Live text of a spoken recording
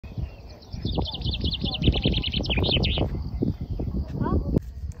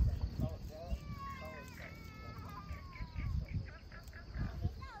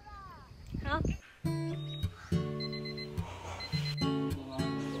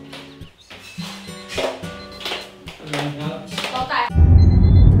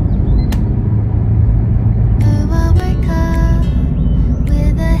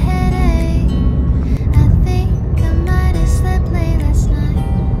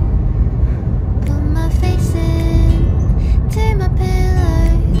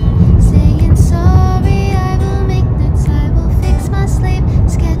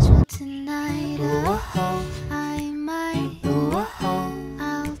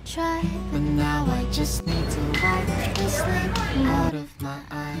but now I just need to wipe the sleep out of my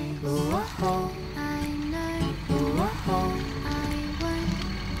eyes. Ooh, oh, I know. Ooh, oh, I won't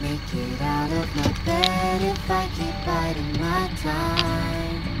make it out of my bed if I keep biding my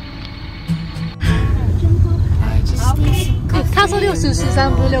time. I just need some coffee. 他说60石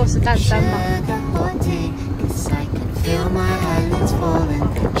山不是60担山吗？ Feel my eyelids falling,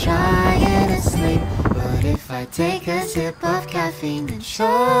 trying to sleep. But if I take a sip of caffeine, then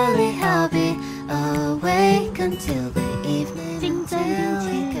surely I'll be awake until the evening, until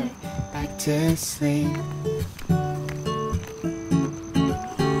we go back to sleep.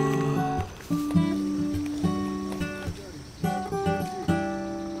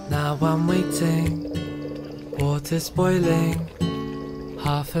 Now I'm waiting, water's boiling.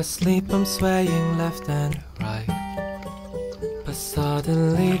 Half asleep, I'm swaying left and right. But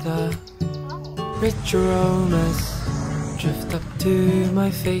suddenly the rich aromas drift up to my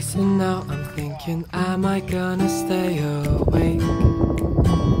face, and now I'm thinking, am I gonna stay awake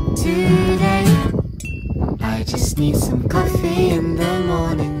today? I just need some coffee in the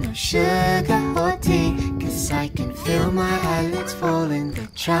morning, no sugar or tea, 'cause I can feel my eyelids falling, they're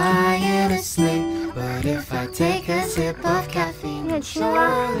trying to sleep. But if I take a sip of caffeine, then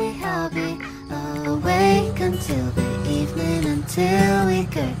surely I'll be awake until the evening, until we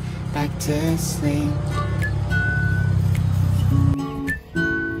go back to sleep.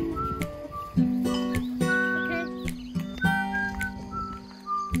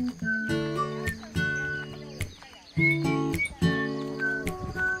 Okay.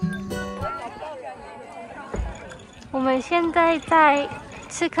 我们现在在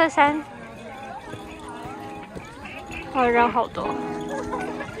赤科山，哇，人好多。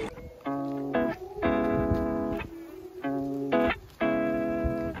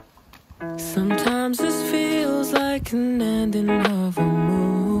 Sometimes this feels like an ending of a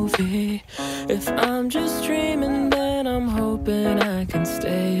movie. If I'm just dreaming, then I'm hoping I can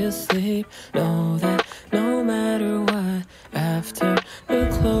stay asleep. Know that no matter what, after the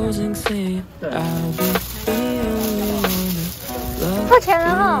closing scene, I'll be the only one that loves you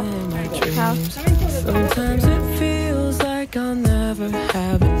in my dreams. Sometimes it feels like I'll never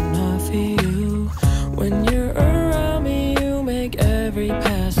have enough of you. When you're around me, you make every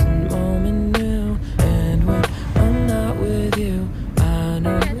passing moment new. And when I'm not with you, I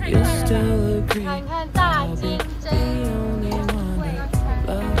know you'll still agree. I'll be the only one that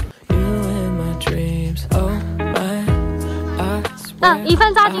loves you in my dreams. Oh my, I swear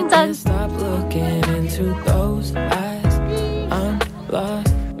I can't stop looking into those eyes. I'm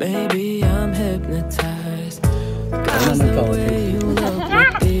lost, maybe I'm hypnotized. 'Cause the way you look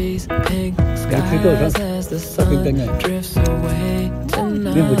with these pink skies as the sun drifts away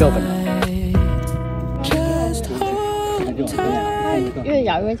tonight. Just hold tight. 越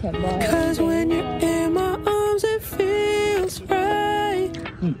咬越甜吧。 'Cause when you're in my arms, it feels right.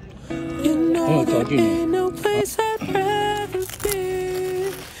 You know there ain't no place I'd rather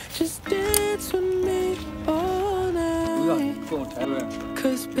be. Just dance with me all night.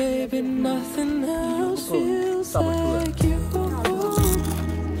 'Cause baby, nothing else feels like you.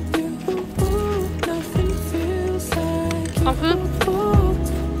 Nothing feels like you. 好吃。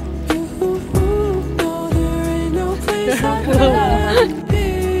 No, there ain't no place I'd rather be.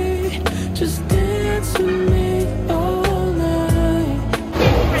 Just dance with me all night.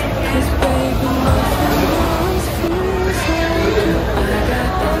 'Cause baby, nothing else feels like you. I got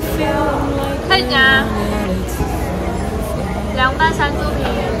that feeling like 可以加凉拌山猪皮。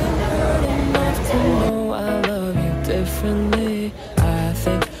 differently. I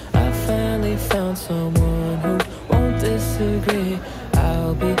think I finally found someone who won't disagree.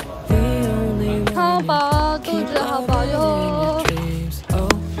 I'll be the only one. 好饱，肚子好饱哟。 Oh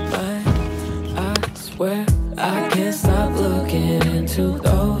my, I swear I can't stop looking into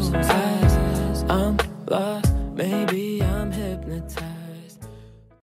those eyes. I'm lost.